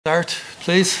start,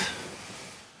 please.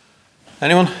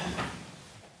 Anyone?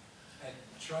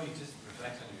 Troy, just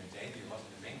reflect on your debut. What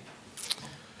did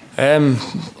it mean?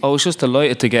 I was just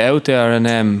delighted to get out there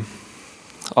and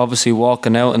obviously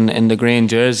walking out in the green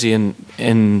jersey in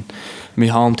my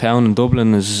hometown in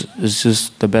Dublin is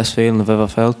just the best feeling I've ever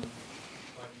felt. What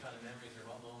kind of memories or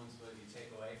what moments will you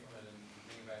take away from it and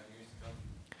think about years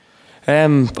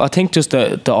to come? I think just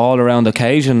the all-around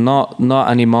occasion, not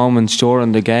any moments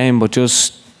during the game, but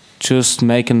just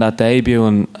making that debut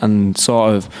and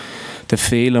sort of the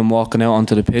feeling walking out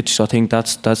onto the pitch. I think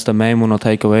that's the main one I'll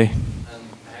take away. And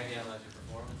how do you analyse your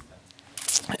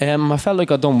performance then? I felt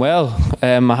like I'd done well.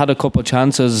 I had a couple of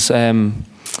chances.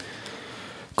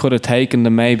 Could have taken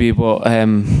them maybe, but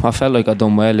I felt like I'd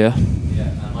done well, yeah. Yeah,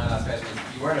 and my last question is,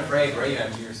 you weren't afraid, were you? I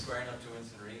mean, you were squaring up to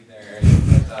Winston Reid there,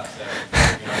 like that, so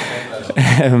you're not afraid about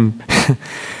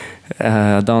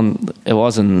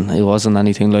it. It wasn't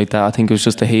anything like that. I think it was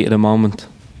just the heat of the moment.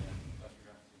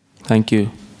 Thank you.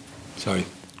 Sorry.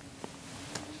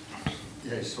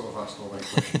 Yeah, you sort of asked all my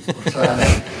questions. But,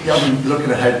 yeah,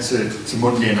 looking ahead to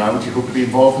Monday now, do you hope to be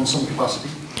involved in some capacity?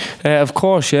 Of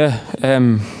course, yeah.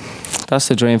 That's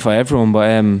the dream for everyone, but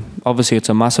obviously it's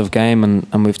a massive game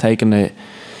and we've taken a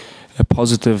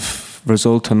positive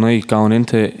result tonight going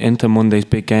into Monday's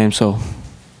big game. So,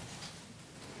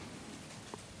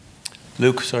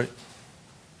 Luke, sorry.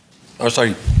 Oh,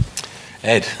 sorry.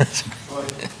 Ed. Just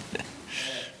wondering,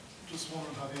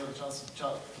 have you had a chance to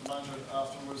chat with the manager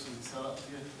afterwards? Has he said that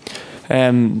to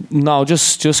you? No,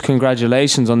 just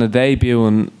congratulations on the debut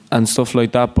and stuff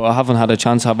like that, but I haven't had a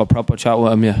chance to have a proper chat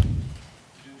with him yet. Did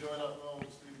you enjoy that role,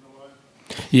 Stephen O'Brien?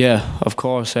 Yeah, of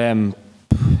course.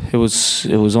 It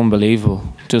was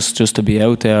unbelievable just to be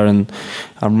out there and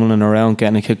running around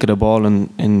getting a kick of the ball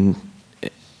in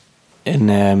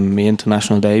my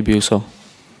international debut. So,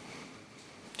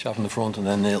 Chat from the front and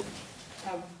then Neil.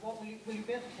 Will you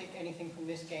be able to take anything from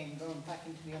this game going back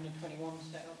into the under-21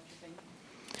 setup, do you think?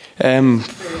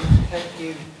 Experience help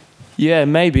you? Yeah,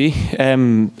 maybe.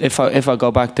 If I go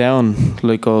back down,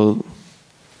 like I'll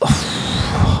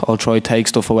try to take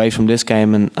stuff away from this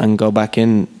game and go back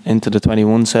into the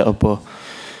 21 setup. But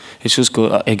it's just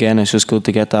good. Again, it's just good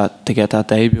to get that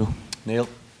debut. Neil.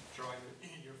 Troy, you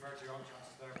referred to your own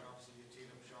chances there, but obviously you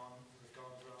teed up Sean with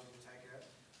goals as well. Do you take a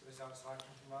bit of satisfaction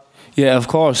from that? Yeah, of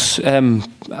course.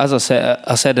 As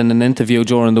I said in an interview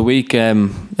during the week,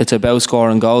 it's about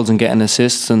scoring goals and getting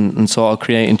assists and sort of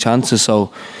creating chances.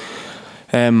 So,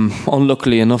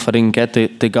 unluckily enough, I didn't get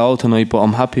the goal tonight, but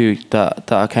I'm happy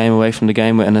that I came away from the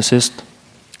game with an assist.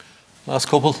 Last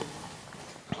couple.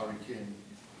 Harry Kane,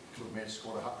 clubmate,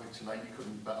 scored a hat-trick tonight. You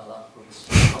couldn't better that, but it's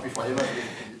happy for him.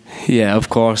 Yeah, of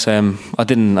course. I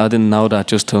didn't know that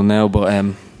just till now, but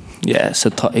yeah,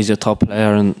 he's a top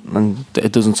player, and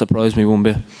it doesn't surprise me one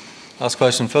bit. Last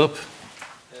question, Philip.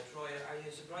 Troy, are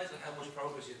you surprised at how much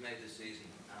progress you've made this season,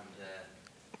 and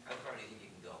how far do you think you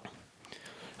can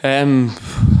go?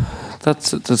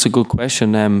 That's a good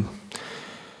question.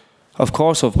 Of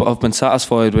course, I've been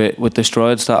satisfied with the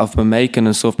strides that I've been making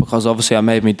and stuff, because obviously I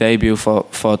made my debut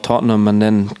for Tottenham, and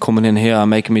then coming in here, I'm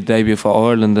making my debut for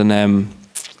Ireland, and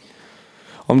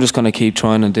I'm just going to keep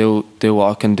trying to do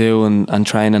what I can do and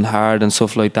training hard and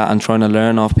stuff like that, and trying to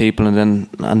learn off people, and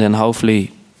then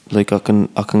hopefully, like I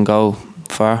can go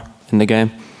far in the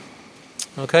game.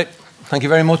 Okay. Thank you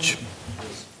very much.